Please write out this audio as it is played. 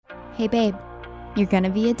Hey, babe, you're gonna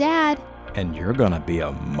be a dad. And you're gonna be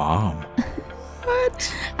a mom.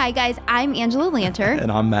 What? Hi, guys. I'm Angela Lanter.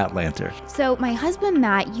 And I'm Matt Lanter. So my husband,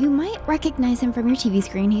 Matt, you might recognize him from your TV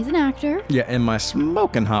screen. He's an actor. Yeah, and my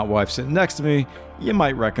smoking hot wife sitting next to me, you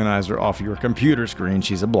might recognize her off your computer screen.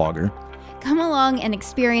 She's a blogger. Come along and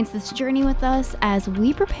experience this journey with us as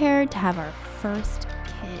we prepare to have our first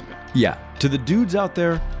kid. Yeah, to the dudes out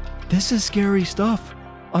there, this is scary stuff.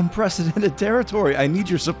 Unprecedented territory. I need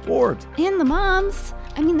your support. And the moms.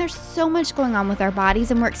 I mean, there's so much going on with our bodies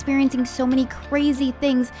and we're experiencing so many crazy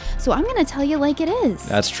things. So I'm going to tell you like it is.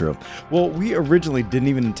 That's true. Well, we originally didn't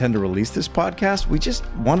even intend to release this podcast. We just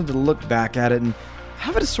wanted to look back at it and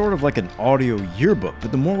have it as sort of like an audio yearbook.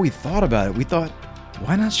 But the more we thought about it, we thought,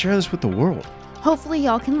 why not share this with the world? Hopefully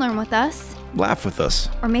y'all can learn with us. Laugh with us.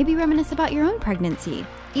 Or maybe reminisce about your own pregnancy.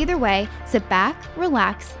 Either way, sit back,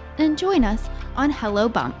 relax, and join us on Hello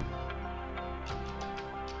Bump.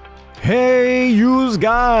 Hey, yous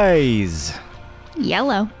guys.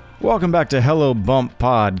 Yellow. Welcome back to Hello Bump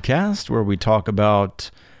Podcast, where we talk about,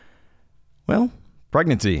 well,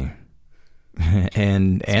 pregnancy.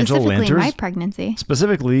 And Angela Lanter's. Specifically my pregnancy.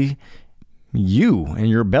 Specifically, you and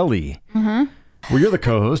your belly. Mm-hmm. Well, you're the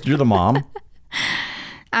co-host. You're the mom.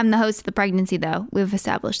 I'm the host of the pregnancy, though. We've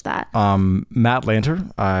established that. Matt Lanter.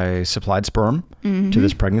 I supplied sperm to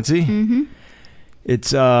this pregnancy. Mm-hmm.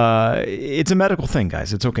 It's a medical thing,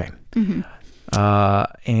 guys. It's okay. Mm-hmm.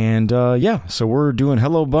 So we're doing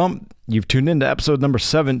Hello Bump. You've tuned into episode number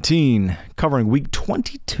 17, covering week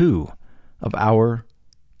 22 of our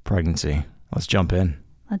pregnancy. Let's jump in.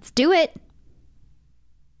 Let's do it.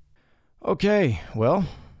 Okay, well,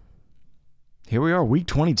 here we are, week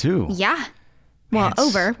 22. Yeah. Well,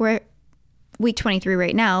 over. We're week 23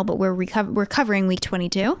 right now, but we're covering week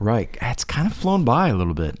 22. Right. It's kind of flown by a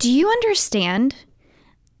little bit. Do you understand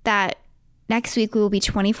that next week we will be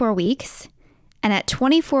 24 weeks? And at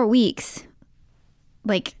 24 weeks,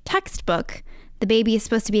 like textbook, the baby is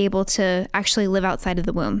supposed to be able to actually live outside of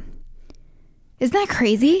the womb. Isn't that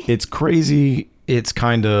crazy? It's crazy. It's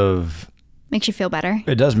kind of... Makes you feel better.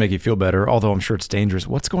 It does make you feel better, although I'm sure it's dangerous.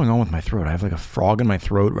 What's going on with my throat? I have like a frog in my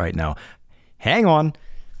throat right now. Hang on.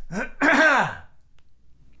 That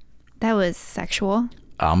was sexual.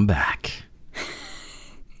 I'm back.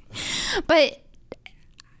 But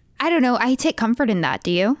I don't know. I take comfort in that.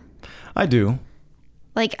 Do you? I do.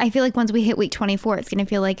 Like, I feel like once we hit week 24, it's going to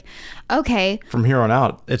feel like, okay. From here on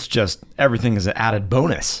out, it's just everything is an added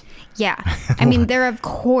bonus. Yeah. I mean, there, of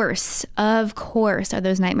course, are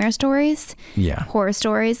those nightmare stories. Yeah. Horror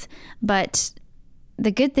stories. But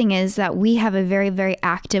the good thing is that we have a very, very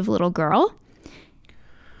active little girl.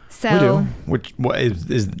 So, we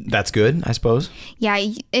do. That's good, I suppose. Yeah.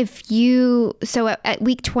 So at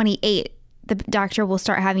week 28, the doctor will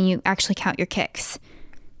start having you actually count your kicks.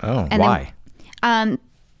 Oh, and why?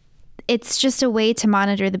 It's just a way to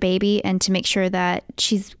monitor the baby and to make sure that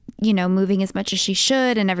she's, moving as much as she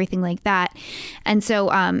should and everything like that. And so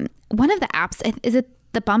one of the apps, is it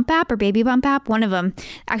the Bump app or Baby Bump app? One of them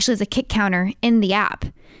actually has a kick counter in the app.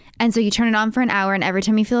 And so you turn it on for an hour, and every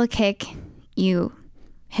time you feel a kick, you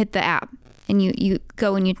hit the app and you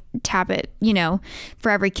go and you tap it,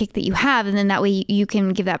 for every kick that you have. And then that way you can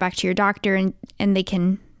give that back to your doctor and they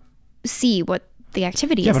can see what the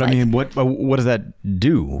activity is like. Yeah, but I mean, what does that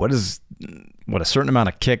do? What a certain amount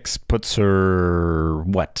of kicks puts her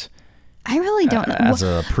what? I really don't know. As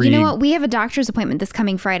a You know what? We have a doctor's appointment this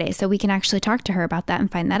coming Friday, so we can actually talk to her about that and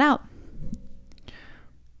find that out.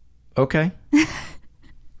 Okay.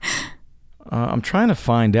 I'm trying to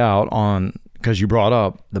find out because you brought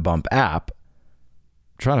up the Bump app.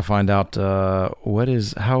 Trying to find out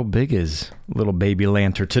how big is little baby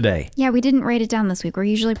Lanter today. Yeah, we didn't write it down this week. We're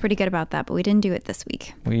usually pretty good about that, but we didn't do it this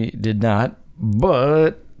week. We did not,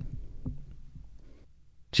 but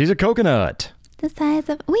she's a coconut. The size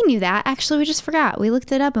of... We knew that. Actually, we just forgot. We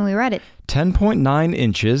looked it up and we read it. 10.9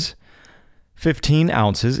 inches, 15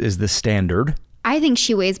 ounces is the standard. I think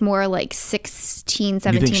she weighs more like 16, 17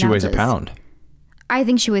 ounces. You think she weighs a pound? I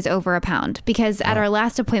think she weighs over a pound because at our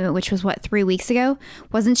last appointment, which was 3 weeks ago,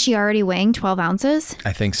 wasn't she already weighing 12 ounces?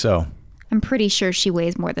 I think so. I'm pretty sure she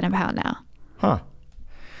weighs more than a pound now. Huh.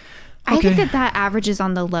 Okay. I think that averages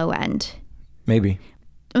on the low end. Maybe.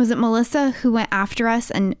 Was it Melissa who went after us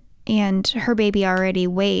and her baby already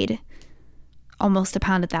weighed almost a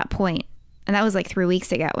pound at that point? And that was 3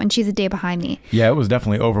 weeks ago, and she's a day behind me. Yeah, it was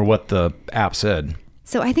definitely over what the app said.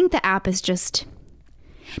 So I think the app is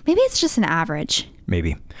maybe it's just an average.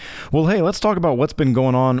 Maybe. Well, hey, let's talk about what's been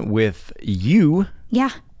going on with you.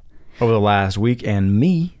 Yeah. Over the last week and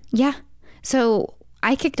me. Yeah. So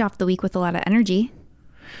I kicked off the week with a lot of energy.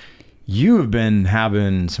 You have been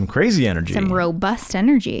having some crazy energy. Some robust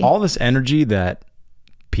energy. All this energy that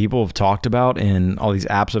people have talked about and all these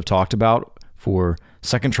apps have talked about for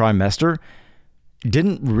second trimester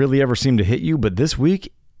didn't really ever seem to hit you, but this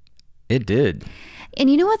week it did. And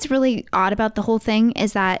you know what's really odd about the whole thing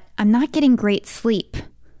is that I'm not getting great sleep.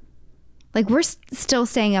 Like we're still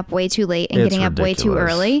staying up way too late and It's getting up way too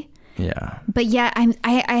ridiculous. early. Yeah. But yet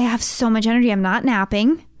I have so much energy. I'm not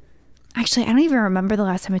napping. Actually, I don't even remember the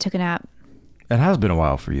last time I took a nap. It has been a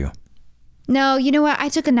while for you. No, you know what? I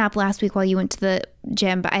took a nap last week while you went to the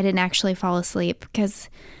gym, but I didn't actually fall asleep because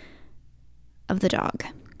of the dog.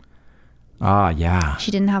 Ah, yeah.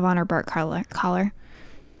 She didn't have on her bark collar.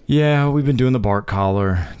 Yeah, we've been doing the bark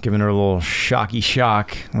collar, giving her a little shocky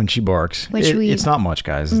shock when she barks. It's not much,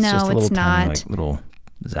 guys. It's just a little tiny, like, little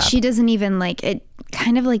zap. She doesn't even like it.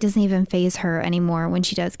 Kind of like doesn't even faze her anymore when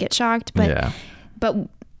she does get shocked. But yeah. But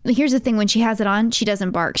here's the thing: when she has it on, she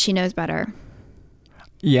doesn't bark. She knows better.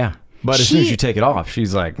 Yeah, but as soon as you take it off,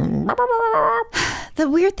 she's like. The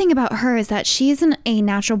weird thing about her is that she isn't a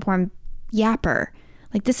natural born yapper.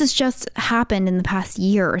 Like this has just happened in the past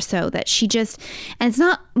year or so that she just, and it's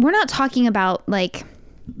not, we're not talking about that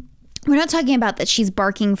she's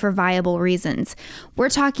barking for viable reasons. We're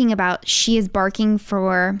talking about she is barking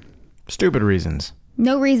for stupid reasons.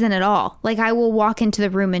 No reason at all. Like I will walk into the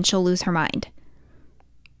room and she'll lose her mind.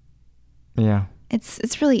 Yeah.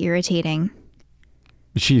 It's really irritating.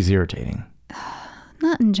 She's irritating.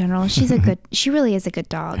 Not in general. She really is a good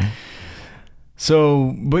dog.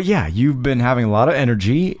 So, but yeah, you've been having a lot of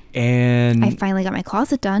energy and... I finally got my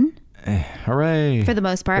closet done. Hooray. For the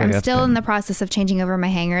most part. I'm still in the process of changing over my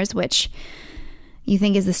hangers, which you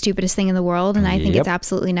think is the stupidest thing in the world. And I think it's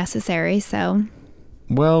absolutely necessary. So...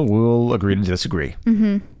 Well, we'll agree to disagree.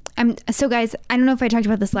 Mm-hmm. So guys, I don't know if I talked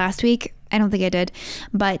about this last week. I don't think I did,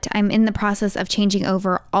 but I'm in the process of changing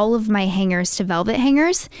over all of my hangers to velvet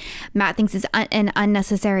hangers. Matt thinks it's an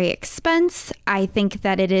unnecessary expense. I think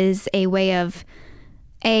that it is a way of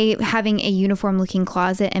A, having a uniform looking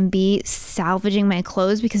closet, and B, salvaging my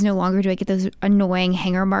clothes because no longer do I get those annoying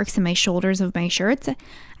hanger marks in my shoulders of my shirts.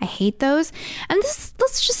 I hate those. And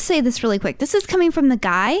let's just say this really quick. This is coming from the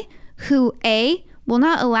guy who A, will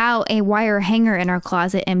not allow a wire hanger in our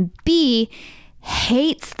closet, and B,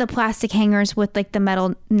 hates the plastic hangers with like the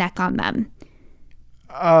metal neck on them.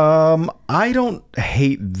 I don't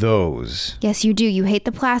hate those. Yes, you do. You hate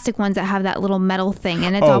the plastic ones that have that little metal thing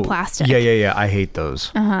and it's all plastic. Yeah. I hate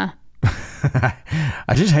those. I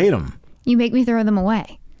just hate them. You make me throw them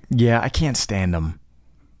away. Yeah, I can't stand them.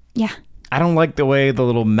 Yeah. I don't like the way the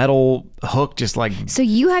little metal hook just like So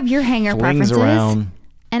you have your hanger preferences around.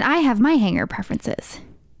 And I have my hanger preferences.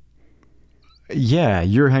 Yeah,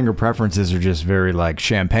 your hanger preferences are just very like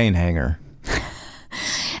champagne hanger.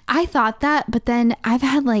 I thought that, but then I've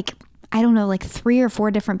had like 3 or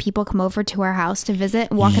 4 different people come over to our house to visit,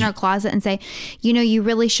 walk in our closet and say, you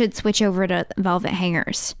really should switch over to velvet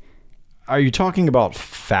hangers. Are you talking about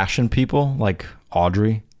fashion people like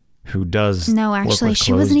Audrey, who does? No, actually,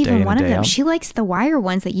 she wasn't even one of them. She likes the wire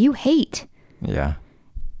ones that you hate. Yeah.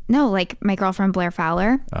 No, like my girlfriend Blair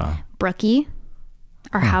Fowler, Brookie,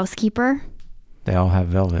 our housekeeper. They all have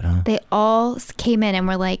velvet, huh? They all came in and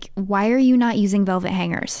were like, why are you not using velvet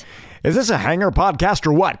hangers? Is this a hanger podcast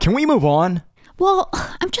or what? Can we move on? Well,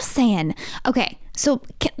 I'm just saying. Okay, so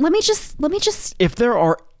let me just. If there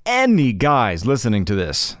are any guys listening to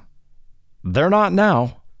this, they're not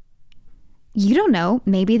now. You don't know.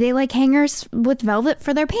 Maybe they like hangers with velvet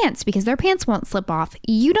for their pants because their pants won't slip off.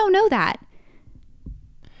 You don't know that.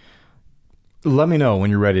 Let me know when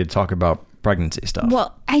you're ready to talk about pregnancy stuff.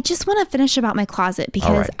 Well, I just want to finish about my closet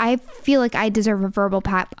because I feel like I deserve a verbal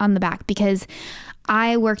pat on the back because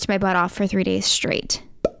I worked my butt off for 3 days straight.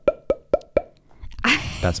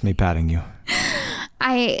 That's me patting you.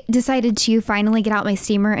 I decided to finally get out my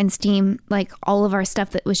steamer and steam like all of our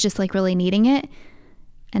stuff that was just like really needing it.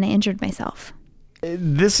 And I injured myself.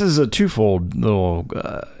 This is a twofold little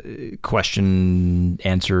question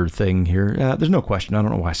answer thing here. There's no question. I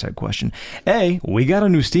don't know why I said question. A, we got a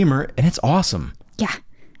new steamer and it's awesome. Yeah.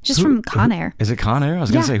 Just from Conair. Is it Conair? I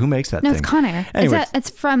was going to say, who makes that thing? No, it's Conair. Anyway.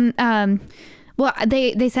 It's from, well,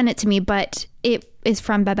 they sent it to me, but it is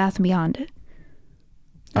from Bed Bath & Beyond.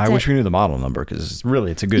 I wish we knew the model number because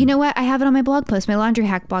it's a good... You know what? I have it on my blog post, my laundry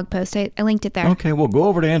hack blog post. I linked it there. Okay, well, go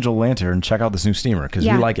over to Angela Lanter and check out this new steamer because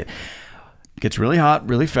we like it. Gets really hot,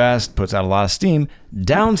 really fast, puts out a lot of steam.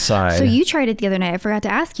 Downside... So you tried it the other night. I forgot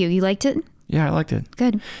to ask you. You liked it? Yeah, I liked it.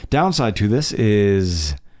 Good. Downside to this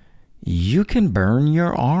is you can burn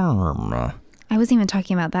your arm. I wasn't even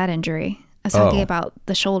talking about that injury. I was talking about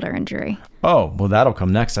the shoulder injury. Oh, well, that'll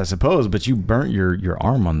come next, I suppose. But you burnt your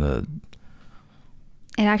arm on the...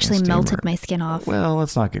 It actually melted my skin off. Well,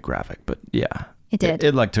 let's not get graphic, but yeah. It did.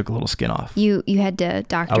 It like took a little skin off. You had to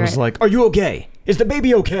doctor it. I was like, are you okay? Is the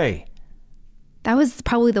baby okay? That was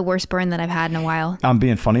probably the worst burn that I've had in a while. I'm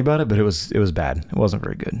being funny about it, but it was bad. It wasn't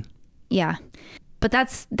very good. Yeah. But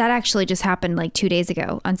that actually just happened like 2 days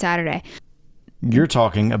ago on Saturday. You're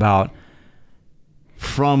talking about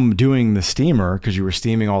from doing the steamer, because you were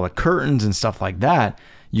steaming all the curtains and stuff like that,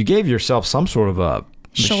 you gave yourself some sort of a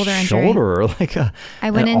shoulder or like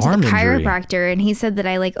I went into the chiropractor injury. And he said that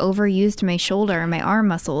I like overused my shoulder and my arm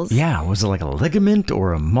muscles. Yeah, was it like a ligament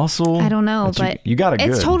or a muscle? I don't know, but you got it good.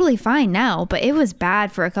 It's totally fine now, but it was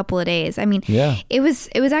bad for a couple of days. I mean, it was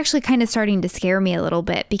actually kind of starting to scare me a little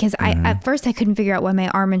bit because at first I couldn't figure out why my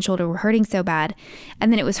arm and shoulder were hurting so bad,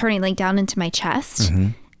 and then it was hurting like down into my chest,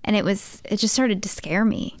 and it just started to scare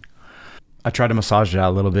me. I tried to massage it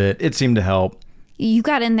out a little bit. It seemed to help. You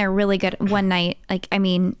got in there really good one night, like, I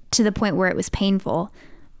mean, to the point where it was painful.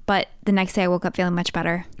 But the next day I woke up feeling much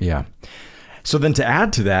better. Yeah. So then to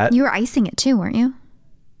add to that... You were icing it too, weren't you?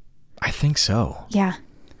 I think so. Yeah.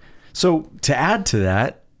 So to add to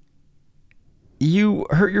that, you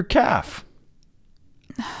hurt your calf.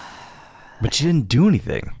 But you didn't do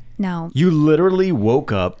anything. No. You literally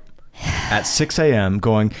woke up at 6 a.m.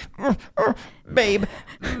 going, babe,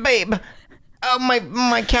 oh,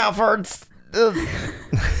 my calf hurts.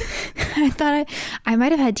 I thought I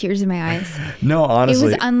might have had tears in my eyes. No, honestly.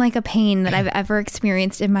 It was unlike a pain that I've ever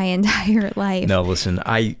experienced in my entire life. No, listen,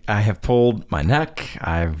 I have pulled my neck.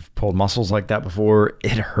 I've pulled muscles like that before.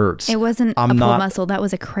 It hurts. It wasn't a pulled muscle. That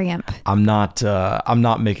was a cramp. I'm not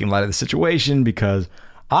making light of the situation because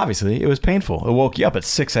obviously it was painful. It woke you up at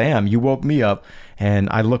 6 a.m. You woke me up and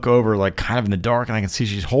I look over like kind of in the dark and I can see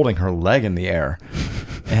she's holding her leg in the air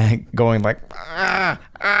and going like, like,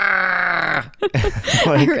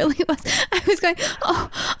 I really was. I was going,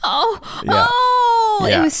 yeah.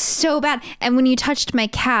 It was so bad. And when you touched my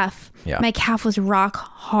calf, my calf was rock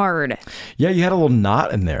hard. Yeah, you had a little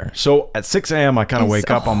knot in there. So at 6 a.m. I kind of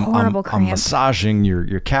wake up. I'm massaging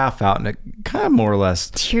your calf out and it kind of more or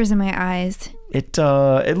less... Tears in my eyes. It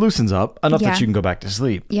loosens up enough that you can go back to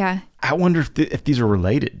sleep. Yeah. I wonder if these are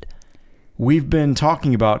related. We've been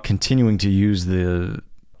talking about continuing to use the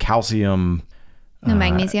calcium... The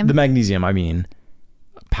magnesium? The magnesium, I mean,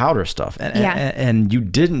 powder stuff. And you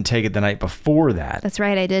didn't take it the night before that. That's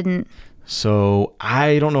right, I didn't. So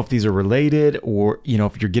I don't know if these are related or,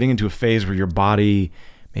 if you're getting into a phase where your body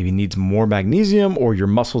maybe needs more magnesium or your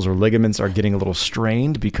muscles or ligaments are getting a little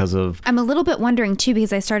strained because of... I'm a little bit wondering too,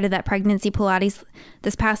 because I started that pregnancy Pilates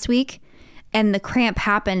this past week and the cramp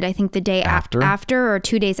happened, I think the day after or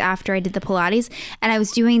 2 days after I did the Pilates. And I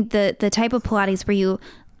was doing the type of Pilates where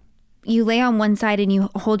you lay on one side and you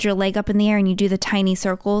hold your leg up in the air and you do the tiny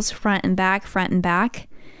circles, front and back, front and back.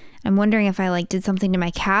 I'm wondering if I did something to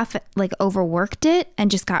my calf, overworked it and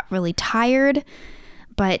just got really tired.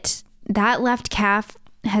 But that left calf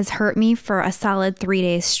has hurt me for a solid 3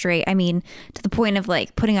 days straight. I mean, to the point of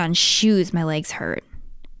putting on shoes, my legs hurt.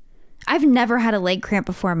 I've never had a leg cramp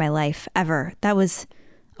before in my life, ever. That was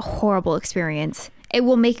a horrible experience. It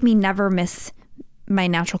will make me never miss my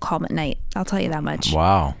natural calm at night. I'll tell you that much.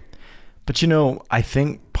 Wow. But I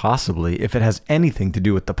think possibly if it has anything to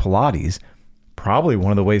do with the Pilates, probably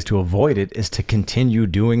one of the ways to avoid it is to continue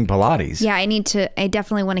doing Pilates. Yeah, I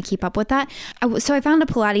definitely want to keep up with that. So I found a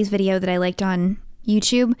Pilates video that I liked on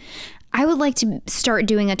YouTube. I would like to start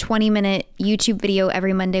doing a 20-minute YouTube video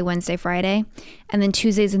every Monday, Wednesday, Friday. And then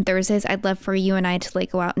Tuesdays and Thursdays, I'd love for you and I to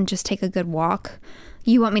go out and just take a good walk.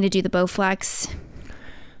 You want me to do the Bowflex?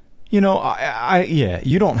 You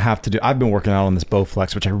don't have to do... I've been working out on this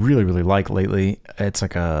Bowflex, which I really, really like lately. It's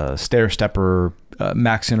like a stair stepper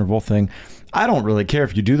max interval thing. I don't really care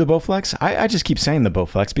if you do the Bowflex. I just keep saying the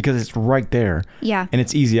Bowflex because it's right there. Yeah. And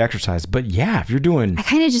it's easy exercise. But yeah, if you're doing... I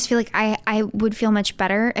kind of just feel like I would feel much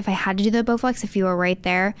better if I had to do the Bowflex if you were right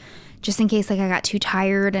there. Just in case I got too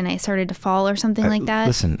tired and I started to fall or something like that.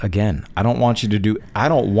 Listen, again, I don't want you to do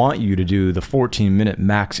the 14-minute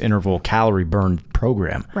max interval calorie burn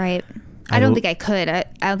program. Right. I don't think I could. I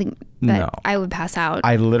don't think that I would pass out.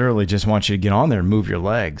 I literally just want you to get on there and move your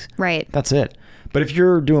legs. Right. That's it. But if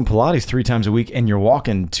you're doing Pilates 3 times a week and you're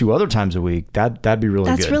walking 2 other times a week, that'd be really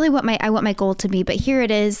good. That's really what I want my goal to be. But here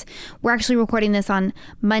it is. We're actually recording this on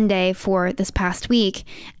Monday for this past week.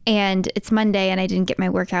 And it's Monday and I didn't get my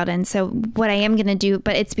workout in. So what I am going to do,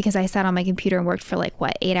 but it's because I sat on my computer and worked for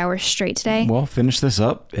 8 hours straight today. Well, finish this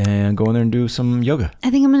up and go in there and do some yoga. I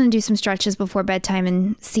think I'm going to do some stretches before bedtime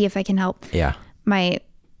and see if I can help my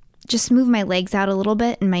just move my legs out a little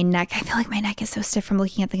bit and my neck. I feel like my neck is so stiff from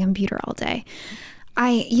looking at the computer all day.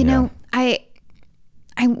 I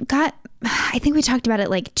think we talked about it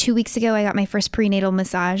like 2 weeks ago. I got my first prenatal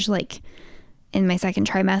massage like in my second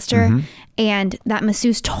trimester. And that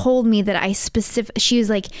masseuse told me that she was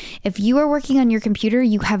like, if you are working on your computer,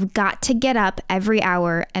 you have got to get up every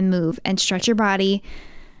hour and move and stretch your body.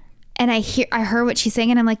 And I heard what she's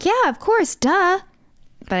saying and I'm like, yeah, of course, duh.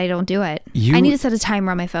 But I don't do it. I need to set a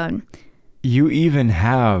timer on my phone. You even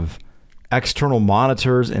have external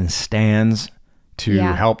monitors and stands to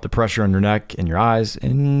help the pressure on your neck and your eyes,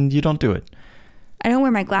 and you don't do it. I don't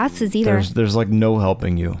wear my glasses either. There's like no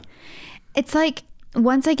helping you. It's like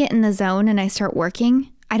once I get in the zone and I start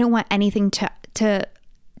working, I don't want anything to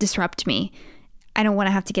disrupt me. I don't want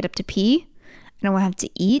to have to get up to pee. I don't want to have to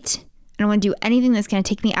eat. I don't want to do anything that's going to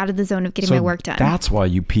take me out of the zone of getting my work done. That's why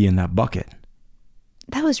you pee in that bucket.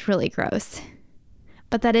 That was really gross.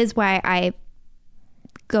 But that is why I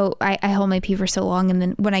hold my pee for so long, and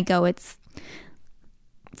then when I go, it's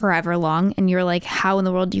forever long, and you're like, how in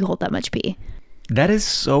the world do you hold that much pee? That is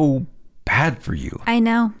so bad for you. I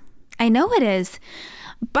know it is,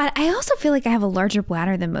 but I also feel like I have a larger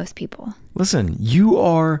bladder than most people. Listen, you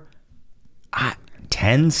are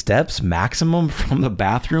 10 steps maximum from the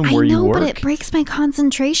bathroom where you work. I know, but it breaks my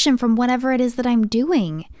concentration from whatever it is that I'm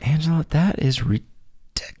doing. Angela, that is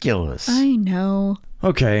ridiculous. I know.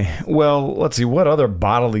 Okay, well, let's see. What other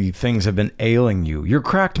bodily things have been ailing you? Your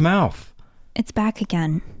cracked mouth. It's back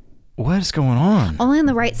again. What is going on? Only on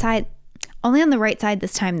the right side. Only on the right side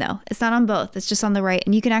this time, though. It's not on both. It's just on the right.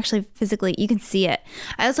 And you can actually physically, you can see it.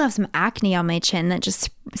 I also have some acne on my chin that just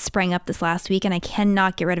sprang up this last week, and I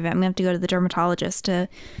cannot get rid of it. I'm going to have to go to the dermatologist to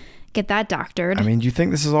get that doctored. I mean, do you think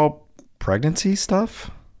this is all pregnancy stuff?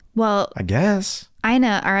 Well, I guess.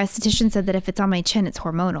 Ina, our esthetician, said that if it's on my chin, it's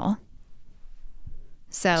hormonal.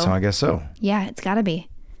 So I guess so. Yeah, it's got to be.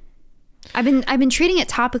 I've been treating it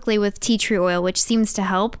topically with tea tree oil, which seems to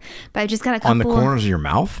help, but I've just got a couple... On the corners of your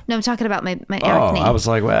mouth? No, I'm talking about my acne. I was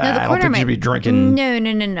like, well, I don't think you should be drinking...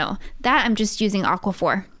 No. That I'm just using Aqua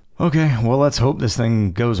for. Okay, well, let's hope this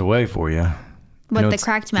thing goes away for you. What, the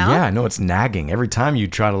cracked mouth? Yeah, I know it's nagging. Every time you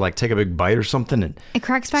try to like take a big bite or something, it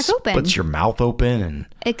cracks back open. Splits your mouth open and...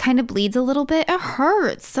 It kind of bleeds a little bit. It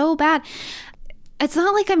hurts so bad. It's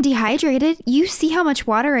not like I'm dehydrated. You see how much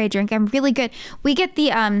water I drink. I'm really good. We get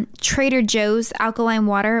the Trader Joe's alkaline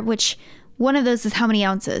water, which one of those is how many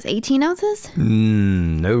ounces? 18 ounces?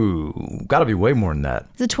 No. Gotta be way more than that.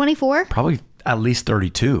 Is it 24? Probably at least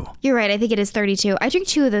 32. You're right. I think it is 32. I drink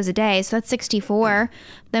 2 of those a day, so that's 64.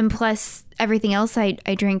 Then plus everything else I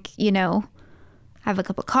drink, have a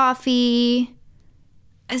cup of coffee.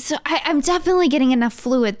 So I'm definitely getting enough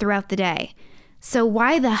fluid throughout the day. So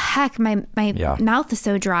why the heck my mouth is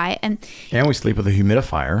so dry? And we sleep with a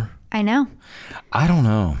humidifier. I know. I don't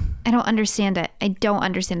know. I don't understand it.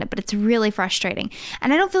 But it's really frustrating.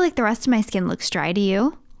 And I don't feel like the rest of my skin looks dry. Do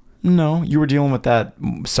you? No, you were dealing with that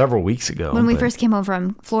several weeks ago. When we first came home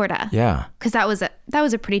from Florida. Yeah. Because that was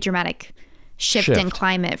a pretty dramatic shift in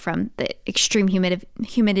climate from the extreme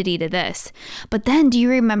humidity to this. But then do you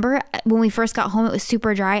remember when we first got home, it was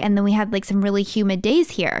super dry, and then we had like some really humid days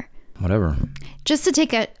here? Whatever. Just to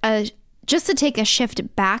take a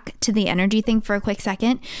shift back to the energy thing for a quick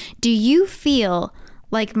second, do you feel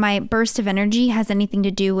like my burst of energy has anything to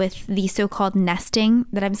do with the so-called nesting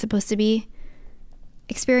that I'm supposed to be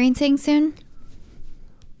experiencing soon?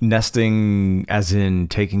 Nesting as in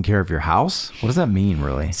taking care of your house? What does that mean,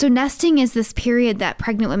 really? So nesting is this period that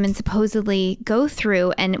pregnant women supposedly go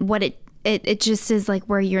through, and what it just is like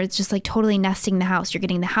where you're just like totally nesting the house. You're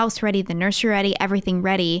getting the house ready, the nursery ready, everything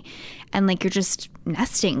ready. And like you're just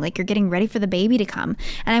nesting, like you're getting ready for the baby to come.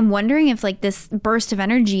 And I'm wondering if like this burst of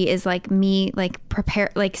energy is like me like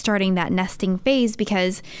starting that nesting phase,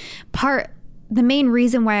 because the main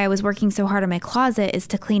reason why I was working so hard on my closet is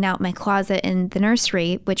to clean out my closet in the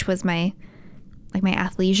nursery, which was my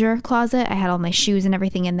athleisure closet. I had all my shoes and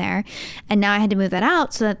everything in there. And now I had to move that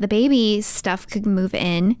out so that the baby stuff could move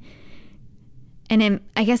in. And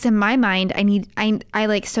I guess in my mind, I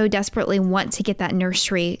like so desperately want to get that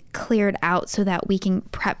nursery cleared out so that we can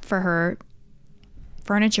prep for her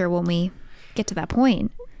furniture when we get to that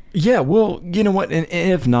point. Yeah, well, you know what? And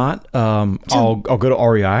if not, I'll go to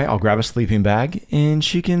REI. I'll grab a sleeping bag, and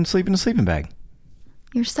she can sleep in a sleeping bag.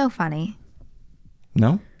 You're so funny.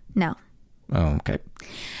 No? No. Oh, okay.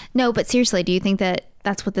 No, but seriously, do you think that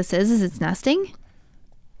that's what this is? Is it's nesting?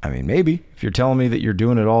 I mean, maybe. If you're telling me that you're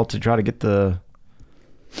doing it all to try to get the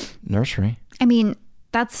nursery. I mean,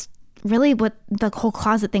 that's really what the whole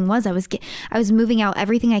closet thing was. I was moving out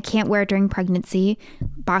everything I can't wear during pregnancy,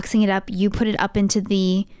 boxing it up. You put it up into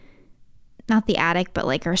the not the attic, but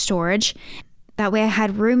like our storage. That way I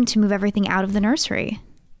had room to move everything out of the nursery.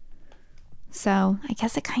 So I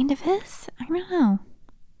guess it kind of is. I don't know.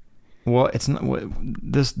 Well, it's not,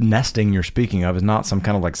 this nesting you're speaking of is not some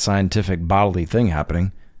kind of like scientific bodily thing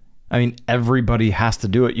happening. I mean, everybody has to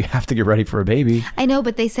do it. You have to get ready for a baby. I know,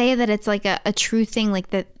 but they say that it's like a true thing, like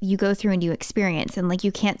that you go through and you experience, and like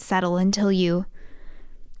you can't settle until you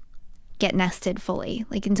get nested fully,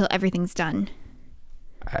 like until everything's done.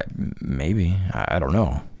 Maybe. I don't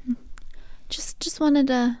know. Just wanted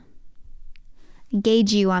to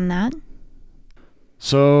gauge you on that.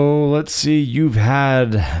 So let's see. You've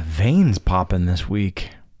had veins popping this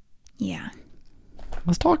week. Yeah.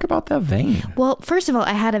 Let's talk about that vein. Well, first of all,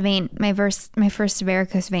 I had a vein, my first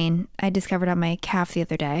varicose vein I discovered on my calf the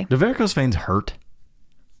other day. Do varicose veins hurt?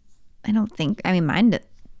 I don't think, I mean, mine,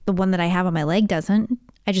 the one that I have on my leg doesn't.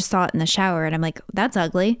 I just saw it in the shower and I'm like, that's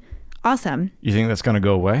ugly. Awesome. You think that's going to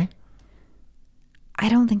go away? I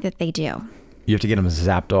don't think that they do. You have to get them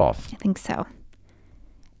zapped off. I think so.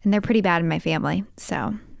 And they're pretty bad in my family.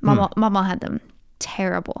 So Mama had them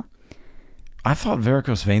terrible. I thought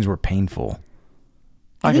varicose veins were painful.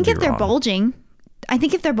 I think if they're bulging,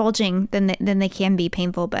 then they can be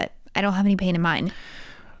painful, but I don't have any pain in mine.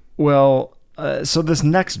 Well, so this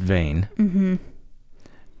next vein,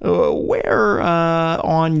 where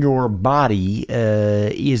on your body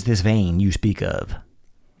is this vein you speak of?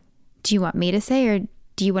 Do you want me to say, or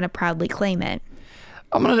do you want to proudly claim it?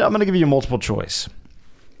 I'm gonna give you a multiple choice.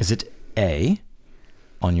 Is it A,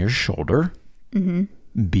 on your shoulder,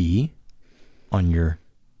 B, on your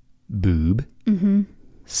boob,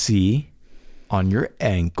 C, on your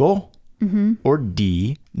ankle, or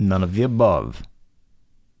D, none of the above?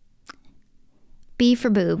 B for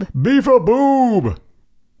boob. B for boob!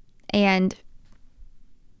 And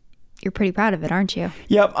you're pretty proud of it, aren't you?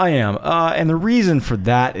 Yep, I am. And the reason for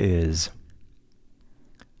that is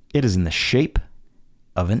it is in the shape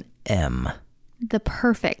of an M. The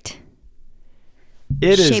perfect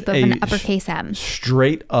shape of an uppercase M.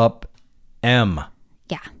 Straight up M.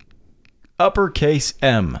 Yeah. Uppercase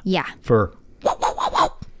M. Yeah. For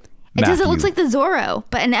it does. It looks like the Zorro,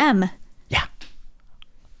 but an M. Yeah.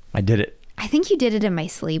 I did it. I think you did it in my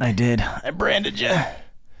sleep. I did. I branded you. I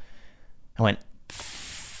went.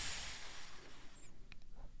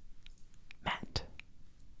 Matt.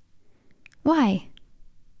 Why?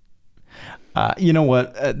 You know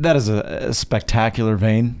what? That is a spectacular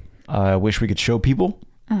vein. I wish we could show people.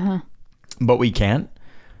 But we can't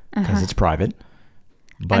because it's private.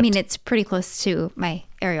 But, I mean, it's pretty close to my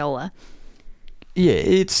areola. Yeah,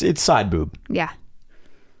 it's side boob. Yeah.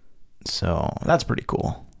 So that's pretty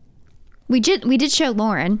cool. We did show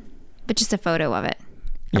Lauren, but just a photo of it.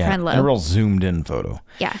 Our friend Lo. A real zoomed in photo.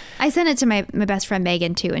 Yeah. I sent it to my best friend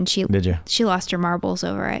Megan too, and Did you? She lost her marbles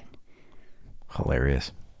over it.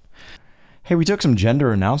 Hilarious. Hey, we took some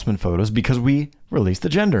gender announcement photos because we released the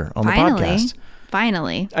gender on the podcast.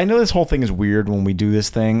 Finally. I know this whole thing is weird when we do this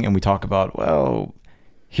thing and we talk about, well,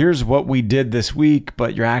 here's what we did this week,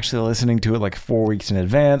 but you're actually listening to it like 4 weeks in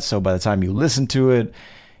advance. So by the time you listen to it,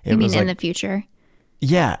 you mean in the future?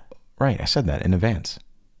 Yeah, right. I said that in advance.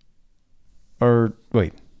 Or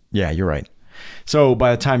wait, yeah, you're right. So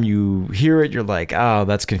by the time you hear it, you're like, oh,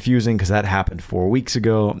 that's confusing because that happened 4 weeks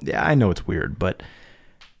ago. Yeah, I know it's weird, but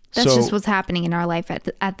that's just what's happening in our life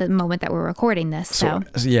at the moment that we're recording this.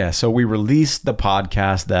 So we released the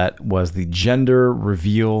podcast that was the gender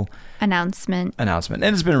reveal announcement, and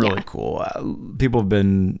it's been really cool. People have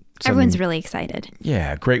been everyone's really excited.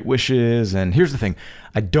 Yeah, great wishes. And here's the thing: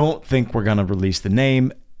 I don't think we're gonna release the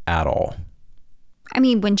name at all. I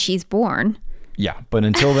mean, when she's born. Yeah, but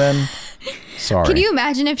until then, sorry. Can you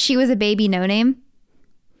imagine if she was a baby no name?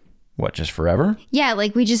 What, just forever? Yeah,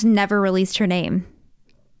 like we just never released her name.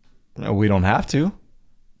 We don't have to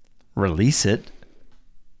release it.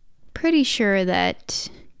 Pretty sure that'd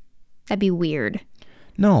be weird.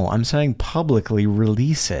 No, I'm saying publicly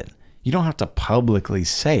release it. You don't have to publicly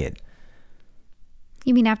say it.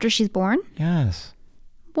 You mean after she's born? Yes.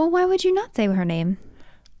 Well, why would you not say her name?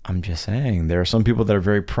 I'm just saying there are some people that are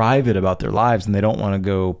very private about their lives and they don't want to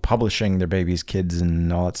go publishing their baby's kids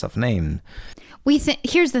and all that stuff name.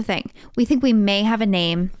 Here's the thing. We think we may have a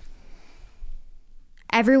name.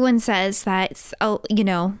 Everyone says that,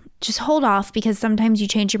 just hold off because sometimes you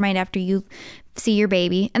change your mind after you see your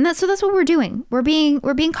baby. And that's what we're doing. We're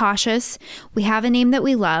being cautious. We have a name that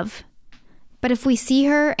we love. But if we see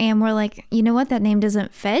her and we're like, you know what, that name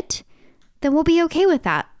doesn't fit, then we'll be okay with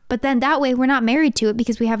that. But then that way we're not married to it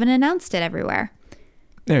because we haven't announced it everywhere.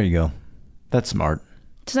 There you go. That's smart.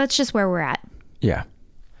 So that's just where we're at. Yeah.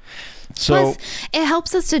 So plus, it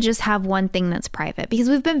helps us to just have one thing that's private because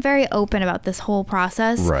we've been very open about this whole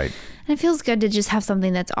process. right. And it feels good to just have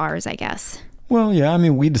something that's ours, I guess. Well, yeah, I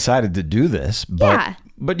mean, we decided to do this, but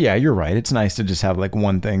yeah, you're right. It's nice to just have like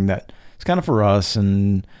one thing that is kind of for us,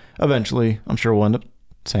 and eventually, I'm sure we'll end up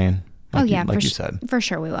saying, like you said. For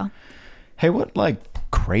sure we will. Hey, what like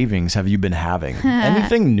cravings have you been having?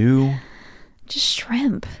 Anything new? Just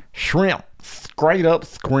shrimp. Shrimp. Straight up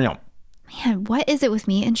shrimp. Man, what is it with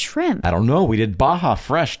me and shrimp? I don't know. We did Baja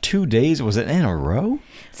Fresh 2 days. Was it in a row?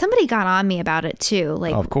 Somebody got on me about it too.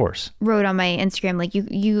 Like, of course. Wrote on my Instagram, like,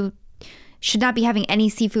 you should not be having any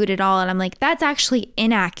seafood at all. And I'm like, that's actually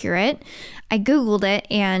inaccurate. I Googled it,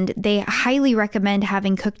 and they highly recommend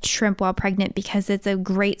having cooked shrimp while pregnant because it's a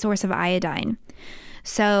great source of iodine.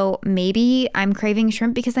 So maybe I'm craving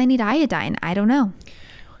shrimp because I need iodine. I don't know.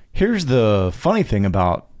 Here's the funny thing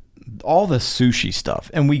about all the sushi stuff.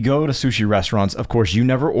 And we go to sushi restaurants. Of course, you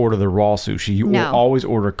never order the raw sushi. You always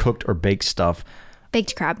order cooked or baked stuff.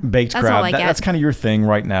 Baked crab. That's crab. All I get. That's kind of your thing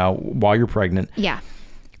right now while you're pregnant. Yeah.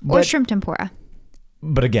 Or shrimp tempura.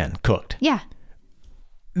 But again, cooked. Yeah.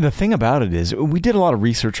 The thing about it is we did a lot of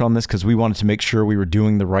research on this because we wanted to make sure we were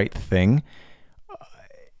doing the right thing.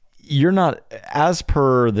 You're not, as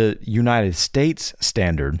per the United States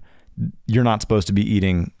standard, you're not supposed to be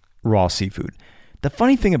eating raw seafood. The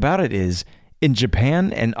funny thing about it is in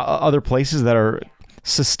Japan and other places that are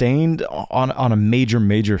sustained on a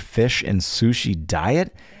major fish and sushi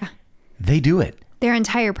diet, they do it. Their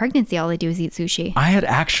entire pregnancy, all they do is eat sushi. I had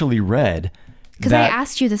actually read because I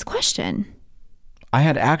asked you this question. I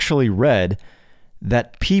had actually read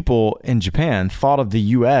that people in Japan thought of the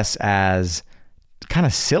U.S. as kind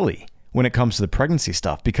of silly when it comes to the pregnancy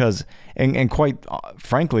stuff because, and quite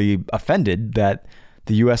frankly, offended that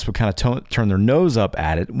the U.S. would kind of turn their nose up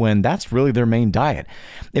at it when that's really their main diet.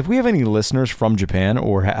 If we have any listeners from Japan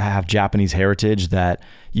or have Japanese heritage that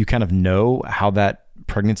you kind of know how that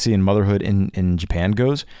pregnancy and motherhood in Japan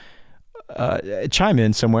goes, chime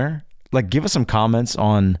in somewhere. Like, give us some comments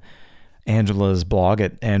on Angela's blog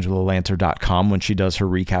at angelalanter.com when she does her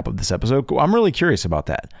recap of this episode. I'm really curious about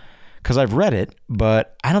that because I've read it,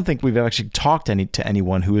 but I don't think we've actually talked to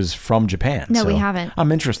anyone who is from Japan. No, we haven't.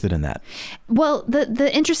 I'm interested in that. Well,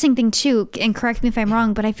 the interesting thing too, and correct me if I'm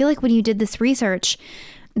wrong, but I feel like when you did this research,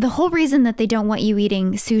 the whole reason that they don't want you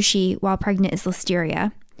eating sushi while pregnant is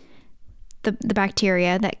listeria, the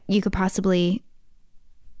bacteria that you could possibly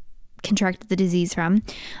contract the disease from.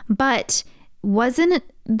 But wasn't it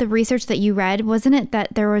the research that you read, wasn't it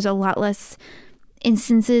that there was a lot less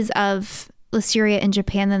instances of listeria in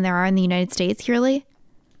Japan than there are in the United States, Curly?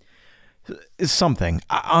 It's something.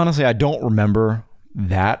 Honestly, I don't remember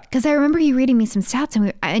that. Because I remember you reading me some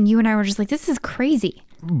stats and you and I were just like, this is crazy.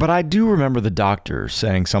 But I do remember the doctor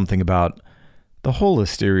saying something about the whole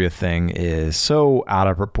listeria thing is so out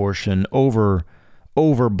of proportion,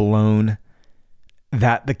 overblown,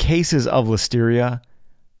 that the cases of listeria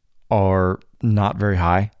are not very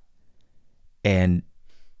high. And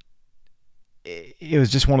it was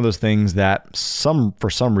just one of those things that for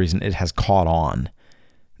some reason it has caught on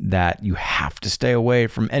that you have to stay away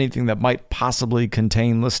from anything that might possibly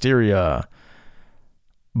contain listeria.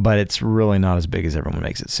 But it's really not as big as everyone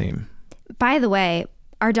makes it seem. By the way,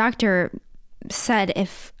 our doctor said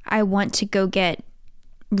if I want to go get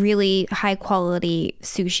really high quality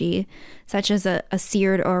sushi, such as a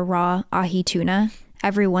seared or raw ahi tuna,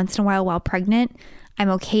 every once in a while pregnant, I'm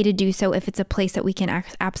okay to do so if it's a place that we can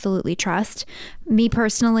absolutely trust. Me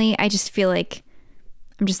personally, I just feel like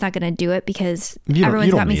I'm just not going to do it because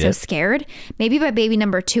everyone's got me so scared. Maybe by baby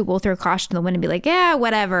number 2, we'll throw caution to the wind and be like, yeah,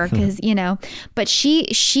 whatever. Because, but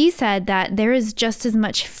she said that there is just as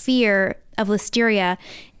much fear of listeria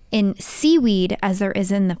in seaweed as there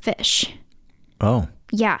is in the fish. Oh.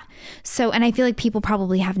 Yeah. So, and I feel like people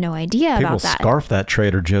probably have no idea about that. People scarf that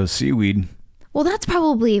Trader Joe's seaweed. Well, that's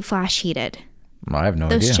probably flash heated. I have no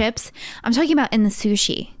idea. Those chips. I'm talking about in the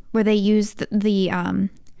sushi where they use the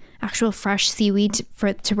actual fresh seaweed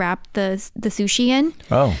to wrap the sushi in.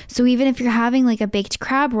 Oh. So even if you're having like a baked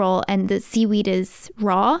crab roll and the seaweed is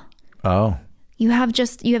raw. Oh. You have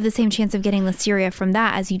the same chance of getting listeria from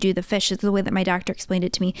that as you do the fish. It's the way that my doctor explained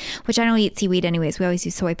it to me, which I don't eat seaweed anyways. We always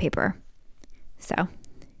use soy paper. So.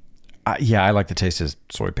 Yeah, I like the taste of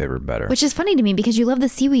soy paper better. Which is funny to me because you love the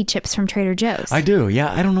seaweed chips from Trader Joe's. I do.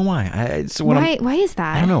 Yeah, I don't know why. Why is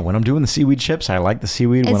that? I don't know. When I'm doing the seaweed chips, I like the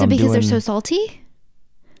seaweed. Is it because they're so salty?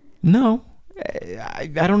 No. I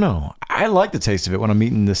don't know. I like the taste of it when I'm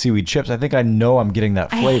eating the seaweed chips. I think I know I'm getting that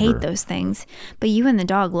flavor. I hate those things, but you and the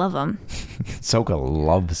dog love them. Soka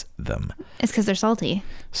loves them. It's because they're salty.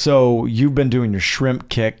 So you've been doing your shrimp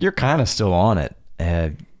kick. You're kind of still on it.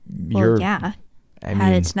 Well, yeah.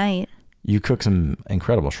 Had it tonight. You cook some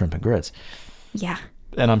incredible shrimp and grits. Yeah.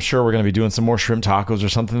 And I'm sure we're going to be doing some more shrimp tacos or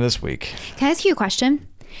something this week. Can I ask you a question?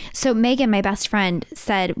 So Megan, my best friend,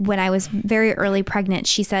 said when I was very early pregnant,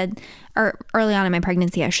 she said, or early on in my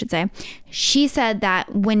pregnancy, I should say, she said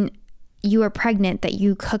that when you are pregnant, that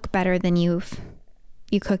you cook better than you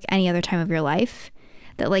cook any other time of your life.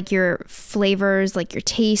 That like your flavors, like your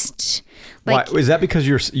taste. Like, why? Is that because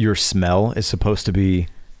your smell is supposed to be...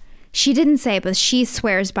 She didn't say, but she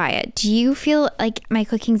swears by it. Do you feel like my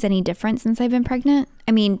cooking's any different since I've been pregnant?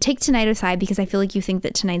 I mean, take tonight aside because I feel like you think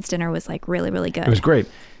that tonight's dinner was like really, really good. It was great.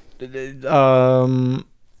 I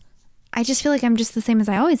just feel like I'm just the same as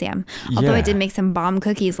I always am. Although I did make some bomb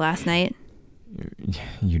cookies last night.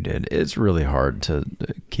 You did. It's really hard to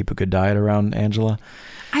keep a good diet around Angela.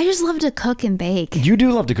 I just love to cook and bake. You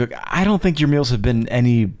do love to cook. I don't think your meals have been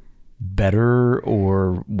any better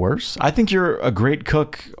or worse. I think you're a great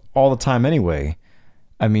cook all the time anyway.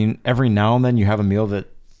 I mean, every now and then you have a meal that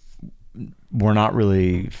we're not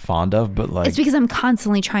really fond of, but like... It's because I'm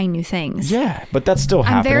constantly trying new things. Yeah, but that's still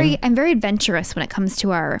happening. I'm very adventurous when it comes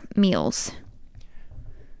to our meals.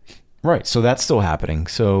 Right, so that's still happening.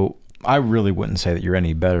 So I really wouldn't say that you're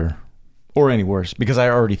any better or any worse because I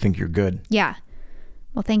already think you're good. Yeah.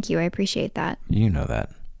 Well, thank you. I appreciate that. You know that.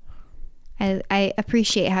 I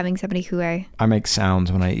appreciate having somebody who I make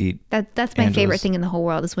sounds when I eat. That's my favorite thing in the whole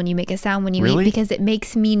world is when you make a sound when you Really? eat because it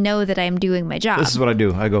makes me know that I'm doing my job. This is what I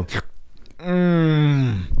do. I go,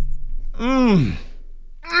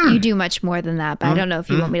 You do much more than that, but I don't know if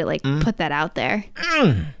you want me to like put that out there.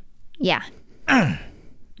 Yeah.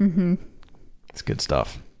 Mm-hmm. It's good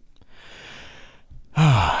stuff.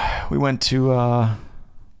 We went to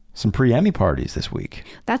some pre-Emmy parties this week.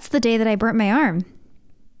 That's the day that I burnt my arm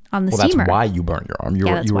on the steamer. That's why you burnt your arm.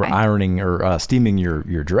 You were ironing or steaming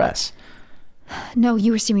your dress. No,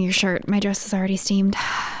 you were steaming your shirt. My dress was already steamed.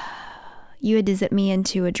 You had to zip me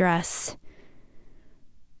into a dress.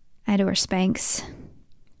 I had to wear Spanx.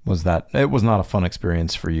 It was not a fun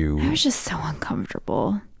experience for you? It was just so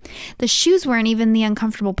uncomfortable. The shoes weren't even the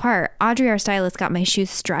uncomfortable part. Audrey, our stylist, got my shoes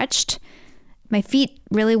stretched. My feet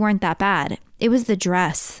really weren't that bad. It was the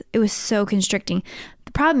dress. It was so constricting.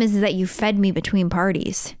 The problem is that you fed me between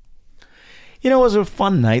parties. You know, it was a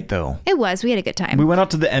fun night, though. It was. We had a good time. We went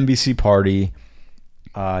out to the NBC party.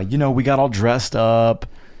 We got all dressed up,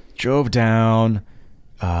 drove down.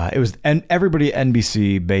 It was everybody at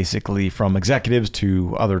NBC, basically, from executives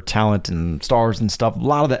to other talent and stars and stuff. A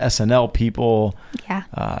lot of the SNL people. Yeah.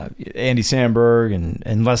 Andy Samberg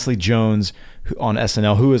and Leslie Jones on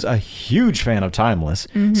SNL, who is a huge fan of Timeless.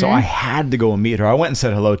 Mm-hmm. So I had to go and meet her. I went and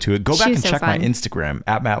said hello to it. Go back and check my Instagram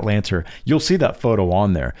at Matt Lanter. You'll see that photo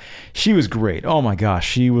on there. She was great. Oh my gosh.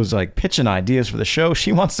 She was like pitching ideas for the show.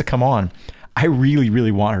 She wants to come on. I really,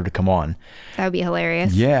 really want her to come on. That would be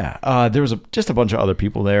hilarious. Yeah. There was just a bunch of other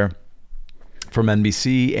people there from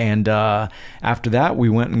NBC. And after that, we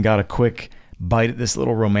went and got a quick bite at this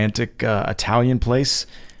little romantic Italian place.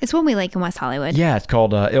 It's one we like in West Hollywood. Yeah, it's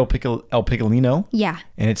called El Piccolino. Yeah.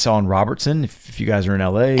 And it's on Robertson, if you guys are in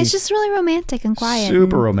LA. It's just really romantic and quiet.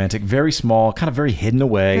 Super romantic. Very small, kind of very hidden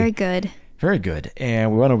away. Very good. Very good.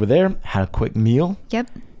 And we went over there, had a quick meal. Yep.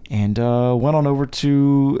 And went on over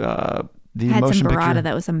to the had motion some burrata picture.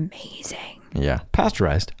 that was amazing. Yeah.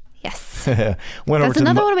 Pasteurized. Yes. That's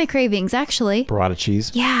another one of my cravings, actually. Burrata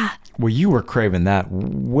cheese. Yeah. Well, you were craving that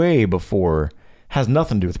way before. Has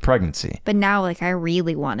nothing to do with pregnancy. But now, like, I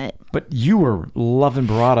really want it. But you were loving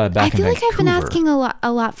burrata back in Vancouver. I feel like I've been asking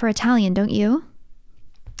a lot for Italian, don't you?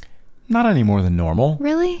 Not any more than normal.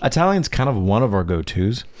 Really? Italian's kind of one of our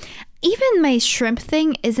go-tos. Even my shrimp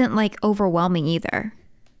thing isn't, like, overwhelming either.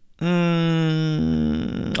 A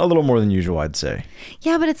little more than usual, I'd say.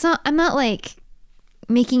 Yeah, but I'm not, like,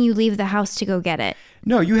 making you leave the house to go get it.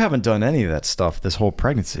 No, you haven't done any of that stuff this whole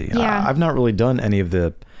pregnancy. Yeah. I've not really done any of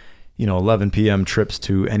the... 11 p.m. trips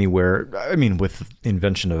to anywhere. I mean, with the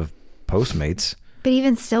invention of Postmates. But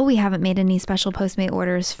even still, we haven't made any special Postmate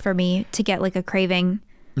orders for me to get like a craving.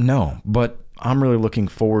 No, but I'm really looking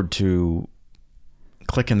forward to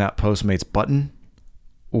clicking that Postmates button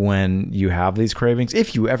when you have these cravings,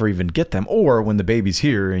 if you ever even get them, or when the baby's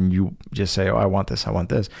here and you just say, oh, I want this.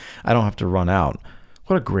 I don't have to run out.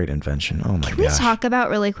 What a great invention. Oh my gosh. Can we talk about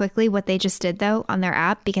really quickly what they just did though on their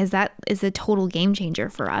app? Because that is a total game changer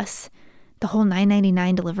for us. The whole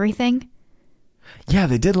 $9.99 delivery thing. Yeah,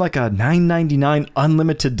 they did like a $9.99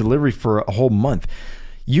 unlimited delivery for a whole month.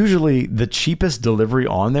 Usually the cheapest delivery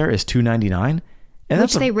on there is $2.99. And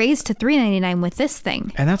which they raised to $3.99 with this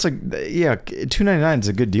thing. And that's $2.99 is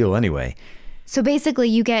a good deal anyway. So basically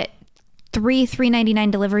you get $3.99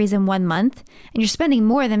 deliveries in 1 month, and you're spending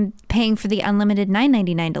more than paying for the unlimited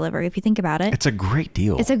 $9.99 delivery if you think about it. It's a great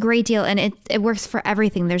deal. It's a great deal, and it works for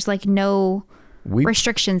everything. There's like no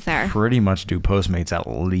restrictions there. Pretty much do Postmates at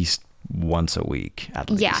least once a week, at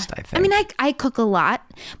least, I think. I mean, I cook a lot,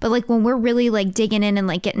 but like when we're really like digging in and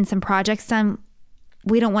like getting some projects done,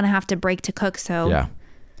 we don't want to have to break to cook. So yeah.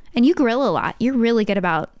 And you grill a lot. You're really good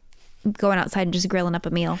about going outside and just grilling up a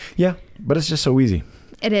meal. Yeah, but it's just so easy.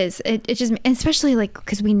 It is. It just, especially like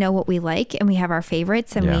because we know what we like and we have our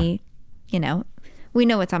favorites, and we know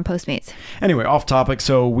what's on Postmates. Anyway, off topic.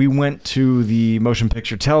 So we went to the Motion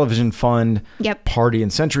Picture Television Fund party in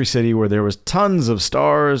Century City, where there was tons of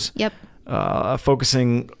stars. Yep.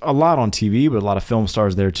 Focusing a lot on TV, but a lot of film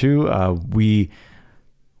stars there too. We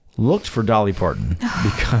looked for Dolly Parton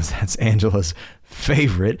because that's Angela's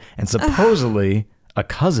favorite and supposedly a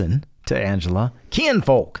cousin to Angela,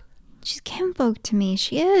 Kinfolk. She's Kinfolk to me.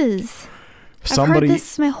 She is. I've heard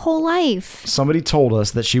this my whole life. Somebody told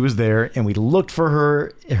us that she was there, and we looked for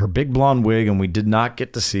her in her big blonde wig, and we did not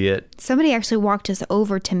get to see it. Somebody actually walked us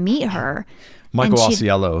over to meet her. Michael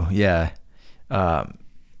Osceola, yeah.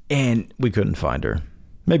 And we couldn't find her.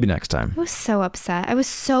 Maybe next time. I was so upset. I was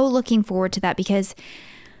so looking forward to that because,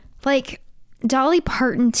 like, Dolly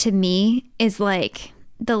Parton to me is like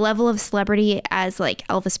the level of celebrity as like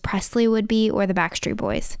Elvis Presley would be, or the Backstreet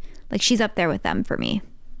Boys. Like, she's up there with them for me.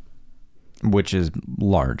 Which is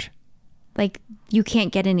large. Like, you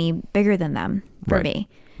can't get any bigger than them for me.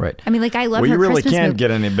 Right. I mean, like, I love her Christmas movie. You really can't movie.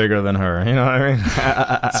 Get any bigger than her. You know what I mean?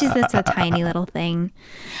 That's a tiny little thing.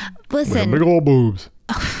 Listen. With big old boobs.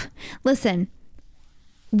 Listen.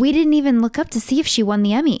 We didn't even look up to see if she won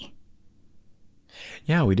the Emmy.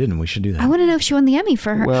 Yeah, we didn't. We should do that. I want to know if she won the Emmy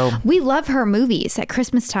for her. Well, we love her movies at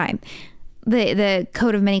Christmas time. The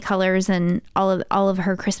Coat of Many Colors and all of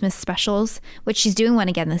her Christmas specials, which she's doing one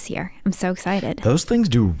again this year. I'm so excited. Those things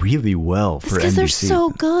do really well for NBC. Because they're so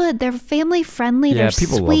good. They're family friendly. Yeah, they're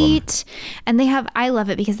people sweet. And I love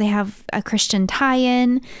it because they have a Christian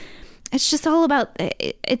tie-in. It's just all about,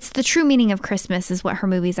 it's the true meaning of Christmas is what her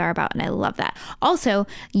movies are about. And I love that. Also,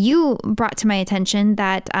 you brought to my attention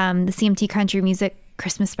that the CMT Country Music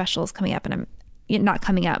Christmas special is coming up, and not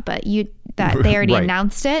coming up, but they already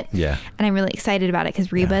announced it. Yeah. And I'm really excited about it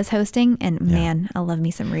because Reba is hosting, and man, I love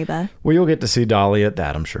me some Reba. Well, you'll get to see Dolly at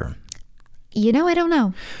that, I'm sure. I don't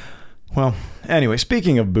know. Well, anyway,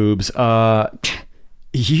 speaking of boobs,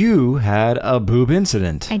 you had a boob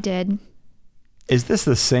incident. I did. Is this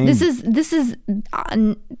the same? This is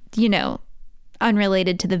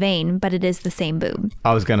unrelated to the vein, but it is the same boob.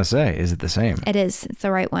 I was going to say, is it the same? It is. It's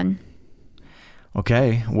the right one.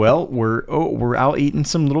 Okay, well, we're out eating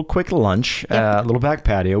some little quick lunch, little back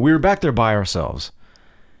patio. We were back there by ourselves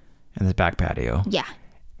in this back patio. Yeah.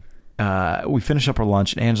 We finish up our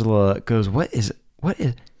lunch, and Angela goes, what is?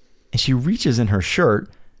 And she reaches in her shirt,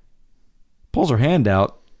 pulls her hand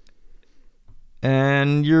out,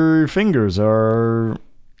 and your fingers are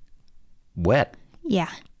wet. Yeah.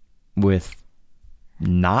 With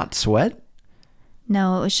not sweat?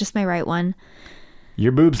 No, it was just my right one.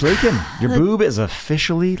 Your boob's leaking. Your boob is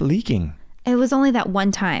officially leaking. It was only that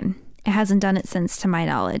one time. It hasn't done it since, to my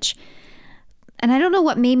knowledge. And I don't know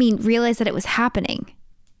what made me realize that it was happening.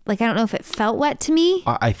 Like, I don't know if it felt wet to me.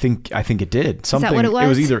 I think it did. Something, is that what it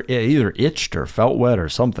was? It either itched or felt wet or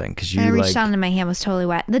something. Because I reached down and my hand was totally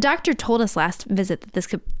wet. The doctor told us last visit that this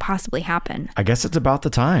could possibly happen. I guess it's about the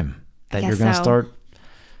time that you're going to start.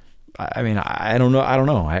 I mean, I don't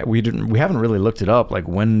know. We haven't really looked it up. Like,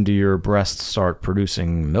 when do your breasts start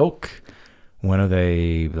producing milk? When are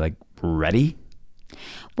they like ready?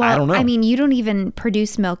 Well, I don't know. I mean, you don't even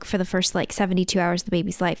produce milk for the first like 72 hours of the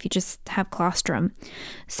baby's life. You just have colostrum.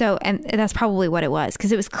 So, and that's probably what it was,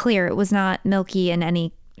 because it was clear. It was not milky in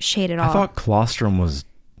any shade at all. I thought colostrum was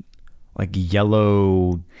like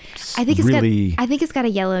yellow. I think it's got a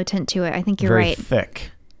yellow tint to it. I think you're right. Very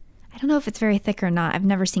thick. I don't know if it's very thick or not. I've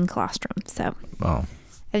never seen colostrum, so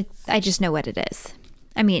I just know what it is.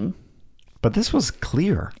 I mean, but this was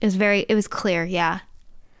clear. It was clear, yeah.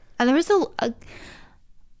 And there was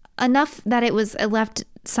enough that it left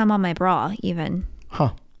some on my bra even.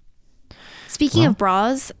 Huh. Speaking of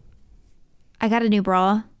bras, I got a new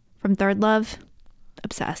bra from Third Love.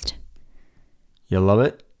 Obsessed. You love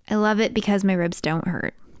it? I love it because my ribs don't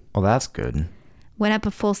hurt. Well, that's good. Went up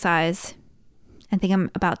a full size. I think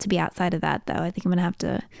I'm about to be outside of that, though. I think I'm going to have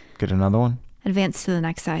to... Get another one? Advance to the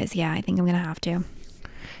next size. Yeah, I think I'm going to have to.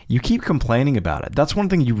 You keep complaining about it. That's one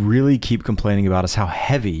thing you really keep complaining about is how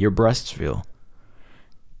heavy your breasts feel.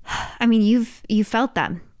 I mean, you felt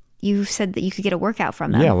them. You said that you could get a workout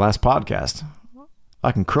from them. Yeah, last podcast.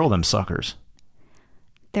 I can curl them suckers.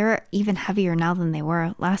 They're even heavier now than they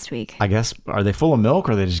were last week. I guess, are they full of milk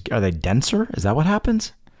or are they denser? Is that what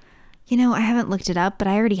happens? You know, I haven't looked it up, but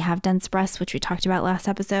I already have dense breasts, which we talked about last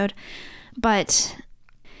episode. But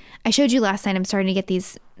I showed you last night, I'm starting to get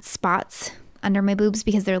these spots under my boobs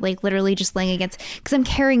because they're like literally just laying against, because I'm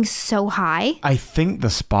carrying so high. I think the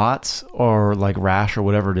spots or like rash or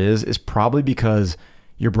whatever it is probably because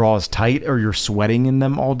your bra is tight or you're sweating in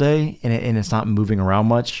them all day and it's not moving around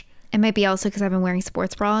much. It might be also because I've been wearing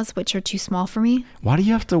sports bras, which are too small for me. Why do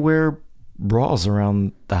you have to wear bras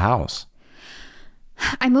around the house?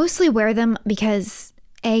 I mostly wear them because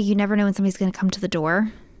A, you never know when somebody's going to come to the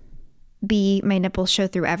door. B, my nipples show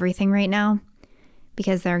through everything right now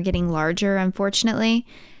because they're getting larger, unfortunately.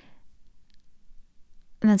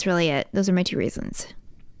 And that's really it. Those are my two reasons.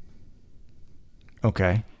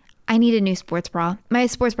 Okay. I need a new sports bra. My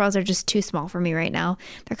sports bras are just too small for me right now.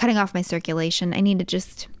 They're cutting off my circulation. I need to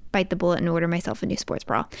just bite the bullet and order myself a new sports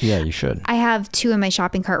bra. Yeah, you should. I have 2 in my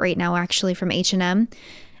shopping cart right now, actually, from H&M.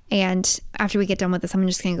 And after we get done with this, I'm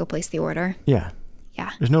just going to go place the order. Yeah.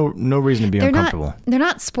 Yeah. There's no reason to be uncomfortable. They're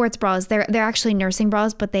not sports bras. They're actually nursing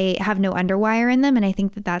bras, but they have no underwire in them. And I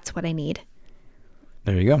think that's what I need.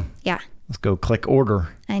 There you go. Yeah. Let's go click order.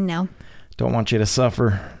 I know. Don't want you to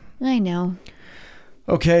suffer. I know.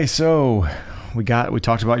 Okay, so we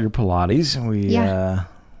talked about your Pilates.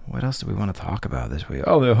 What else do we want to talk about this week?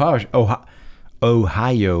 Oh, the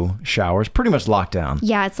Ohio showers pretty much locked down.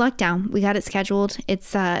 Yeah, it's locked down. We got it scheduled.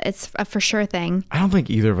 It's a for sure thing. I don't think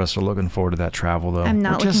either of us are looking forward to that travel, though. I'm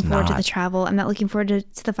not looking forward to the travel. I'm not looking forward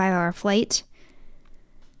to the 5-hour flight.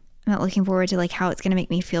 I'm not looking forward to like how it's going to make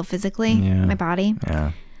me feel physically, my body.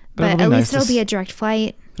 Yeah. But at least it'll be a direct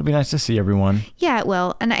flight. It'll be nice to see everyone. Yeah, it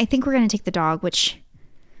will. And I think we're going to take the dog, which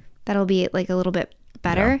that'll be like a little bit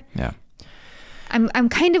better. Yeah. I'm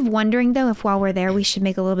kind of wondering though if while we're there we should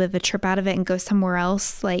make a little bit of a trip out of it and go somewhere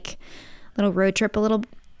else, like a little road trip a little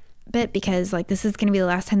bit, because like this is going to be the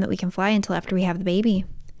last time that we can fly until after we have the baby,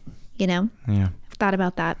 you know? Yeah. I've thought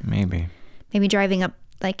about that. Maybe Driving up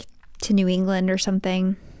like to New England or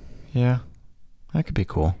something. Yeah. That could be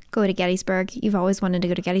cool. Go to Gettysburg. You've always wanted to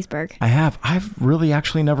go to Gettysburg. I have. I've really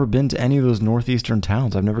actually never been to any of those northeastern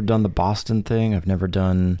towns. I've never done the Boston thing. I've never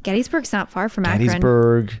done... Gettysburg's not far from Akron.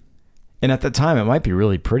 Gettysburg. And at the time, it might be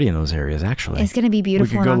really pretty in those areas, actually. It's going to be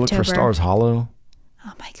beautiful in October. We could go look for Stars Hollow.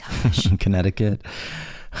 Oh, my gosh. In Connecticut.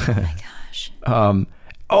 Oh, my gosh.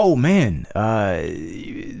 Oh, man.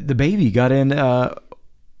 The baby got in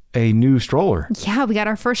a new stroller. Yeah, we got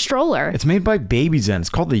our first stroller. It's made by Baby Zen.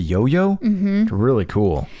 It's called the Yo-Yo. Mm-hmm. It's really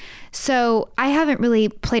cool. So I haven't really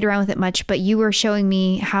played around with it much, but you were showing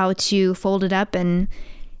me how to fold it up, and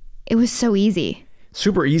it was so easy.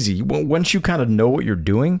 Super easy. Once you kind of know what you're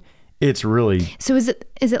doing, it's really... So is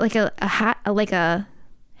it like a hat, like a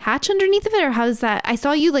hatch underneath of it, or how is that? I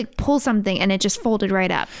saw you like pull something and it just folded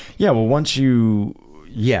right up. Yeah, well, once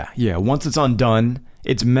it's undone,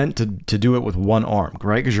 it's meant to do it with one arm,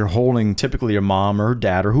 right? Because you're holding, typically your mom or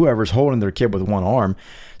dad or whoever's holding their kid with one arm.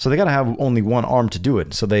 So they got to have only one arm to do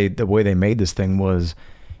it. So the way they made this thing was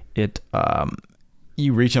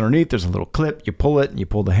you reach underneath, there's a little clip, you pull it, and you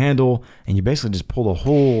pull the handle, and you basically just pull the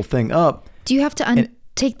whole thing up. Do you have to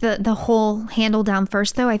take the whole handle down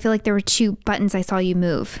first, though? I feel like there were 2 buttons I saw you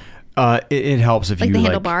move. It helps if you the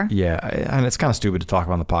handlebar. Yeah, and it's kind of stupid to talk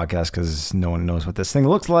about on the podcast because no one knows what this thing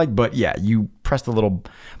looks like. But yeah, you press the little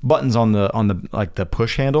buttons on the like the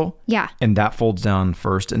push handle. Yeah, and that folds down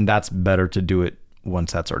first, and that's better to do it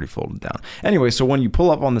once that's already folded down. Anyway, so when you pull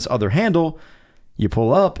up on this other handle, you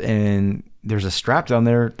pull up, and there's a strap down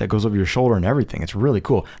there that goes over your shoulder and everything. It's really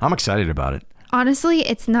cool. I'm excited about it. Honestly,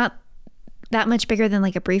 it's not that much bigger than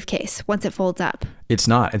like a briefcase once it folds up. It's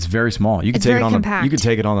not. It's very small. You can take it on compact. You could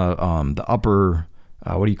take it on the upper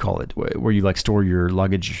what do you call it? Where you like store your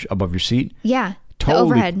luggage above your seat. Yeah. Totally, the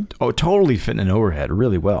overhead. Oh, totally fit in an overhead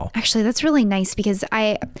really well. Actually, that's really nice because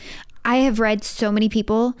I have read so many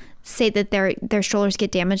people say that their strollers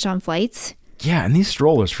get damaged on flights. Yeah, and these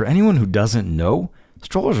strollers, for anyone who doesn't know,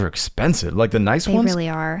 strollers are expensive. Like the nice ones. They really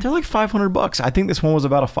are. They're like $500. I think this one was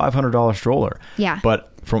about a $500 stroller. Yeah. But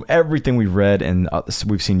from everything we've read and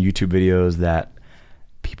we've seen YouTube videos that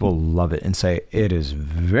people love it and say it is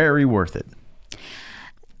very worth it.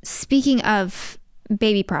 Speaking of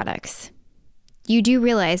baby products, you do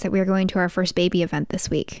realize that we are going to our first baby event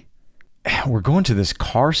this week. We're going to this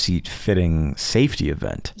car seat fitting safety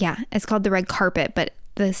event. Yeah, it's called the red carpet, but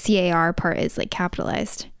the CAR part is like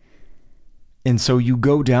capitalized. And so you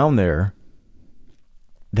go down there.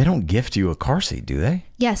 They don't gift you a car seat, do they?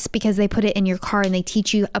 Yes, because they put it in your car and they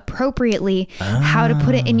teach you appropriately how to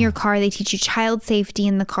put it in your car. They teach you child safety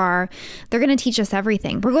in the car. They're going to teach us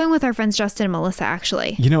everything. We're going with our friends Justin and Melissa,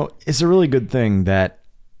 actually. You know, it's a really good thing that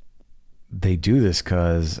they do this,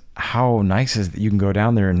 because how nice is that you can go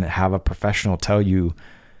down there and have a professional tell you,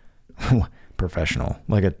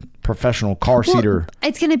 like a professional car seater.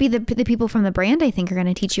 It's going to be the people from the brand, I think, are going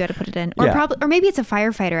to teach you how to put it in. Or maybe it's a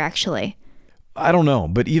firefighter, actually. I don't know,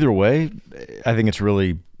 but either way, I think it's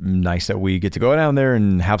really nice that we get to go down there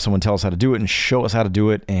and have someone tell us how to do it and show us how to do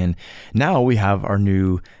it. And now we have our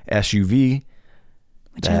new SUV.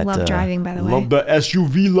 Which I love driving, by the way. Love the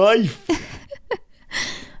SUV life.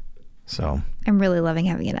 So I'm really loving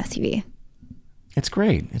having an SUV. It's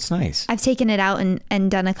great. It's nice. I've taken it out and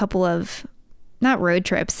done a couple of, not road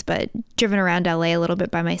trips, but driven around LA a little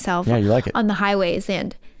bit by myself. Yeah, you like it. On the highways.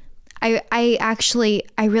 And I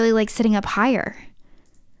really like sitting up higher.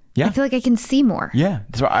 Yeah. I feel like I can see more. Yeah.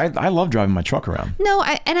 So I love driving my truck around. No,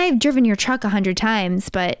 I've driven your truck 100 times,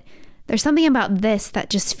 but there's something about this that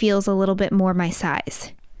just feels a little bit more my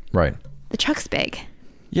size. Right. The truck's big.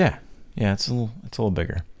 Yeah. Yeah, it's a little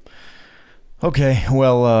bigger. Okay,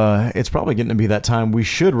 well, it's probably getting to be that time we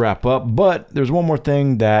should wrap up, but there's one more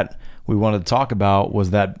thing that we wanted to talk about, was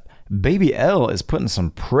that baby Elle is putting some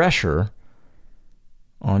pressure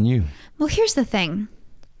on you. Well, here's the thing.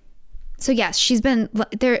 So yes, she's been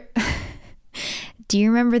there. Do you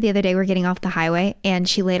remember the other day we're getting off the highway and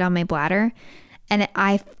she laid on my bladder and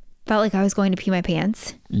I felt like I was going to pee my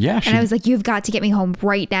pants? Yeah. And I was like, you've got to get me home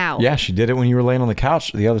right now. Yeah, she did it when you were laying on the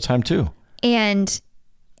couch the other time too. And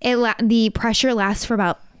the pressure lasts for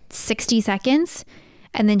about 60 seconds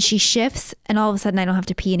and then she shifts and all of a sudden I don't have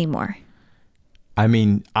to pee anymore. I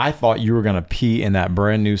mean, I thought you were going to pee in that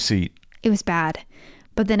brand new seat. It was bad.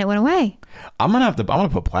 But then it went away. I'm going to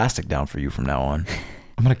put plastic down for you from now on.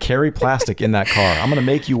 I'm going to carry plastic in that car. I'm going to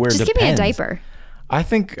make you wear Just Depends. Give me a diaper. I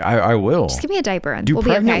think I will. Just give me a diaper. And Do we'll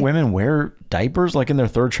pregnant women wear diapers like in their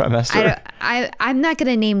third trimester? I'm not going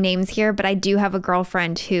to name names here, but I do have a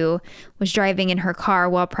girlfriend who was driving in her car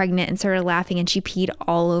while pregnant and started laughing and she peed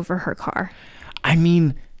all over her car. I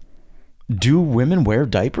mean, do women wear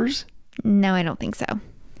diapers? No, I don't think so.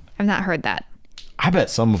 I've not heard that. I bet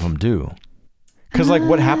some of them do. Because like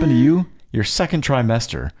what happened to you, your second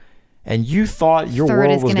trimester, and you thought your Third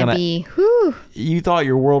world was going to be, whew. You thought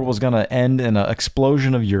your world was going to end in an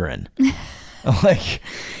explosion of urine. Like,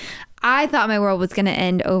 I thought my world was going to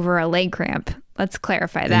end over a leg cramp. Let's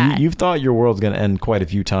clarify that. You've thought your world's going to end quite a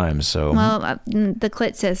few times. So, well, the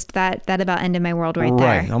clit cyst, that about ended my world there.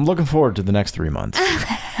 Right. I'm looking forward to the next 3 months.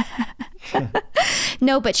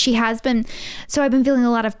 No, but she has been. So I've been feeling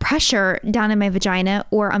a lot of pressure down in my vagina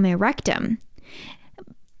or on my rectum.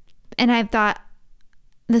 And I've thought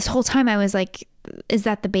this whole time I was like, is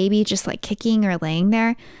that the baby just like kicking or laying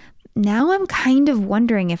there? Now I'm kind of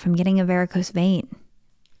wondering if I'm getting a varicose vein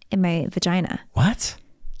in my vagina. What?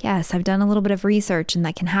 Yes, I've done a little bit of research and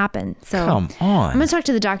that can happen. So come on. I'm going to talk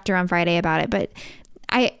to the doctor on Friday about it, but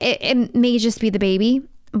it may just be the baby,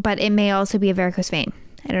 but it may also be a varicose vein.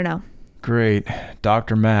 I don't know. Great.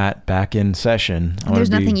 Dr. Matt back in session. There's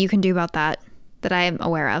nothing you can do about that I am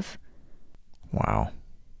aware of. Wow.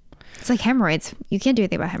 It's like hemorrhoids. You can't do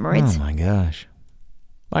anything about hemorrhoids. Oh my gosh.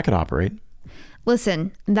 I could operate.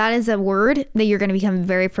 Listen, that is a word that you're going to become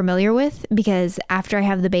very familiar with because after I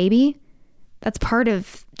have the baby, that's part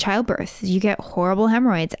of childbirth. You get horrible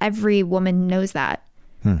hemorrhoids. Every woman knows that.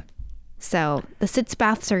 So the sitz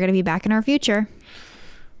baths are going to be back in our future.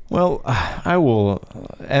 Well, I will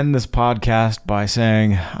end this podcast by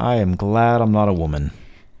saying I am glad I'm not a woman.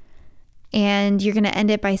 And you're going to end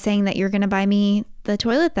it by saying that you're going to buy me the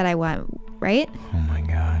toilet that I want, right? Oh my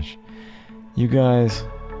gosh. You guys,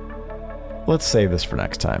 let's save this for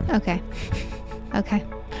next time. Okay. Okay.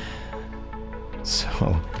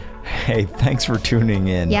 So, hey, thanks for tuning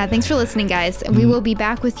in. Yeah, thanks for listening, guys. We will be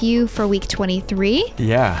back with you for week 23.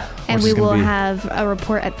 Yeah. And we will have a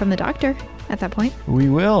report from the doctor at that point. We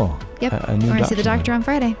will. Yep. We're going to see the doctor on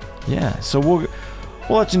Friday. Yeah. So we'll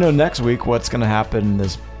let you know next week what's going to happen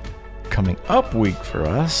this coming up week for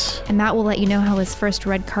us. And Matt will let you know how his first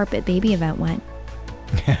red carpet baby event went.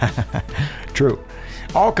 True.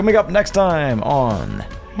 All coming up next time on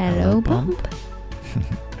Hello Bump.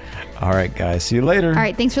 All right, guys. See you later. All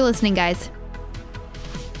right. Thanks for listening, guys.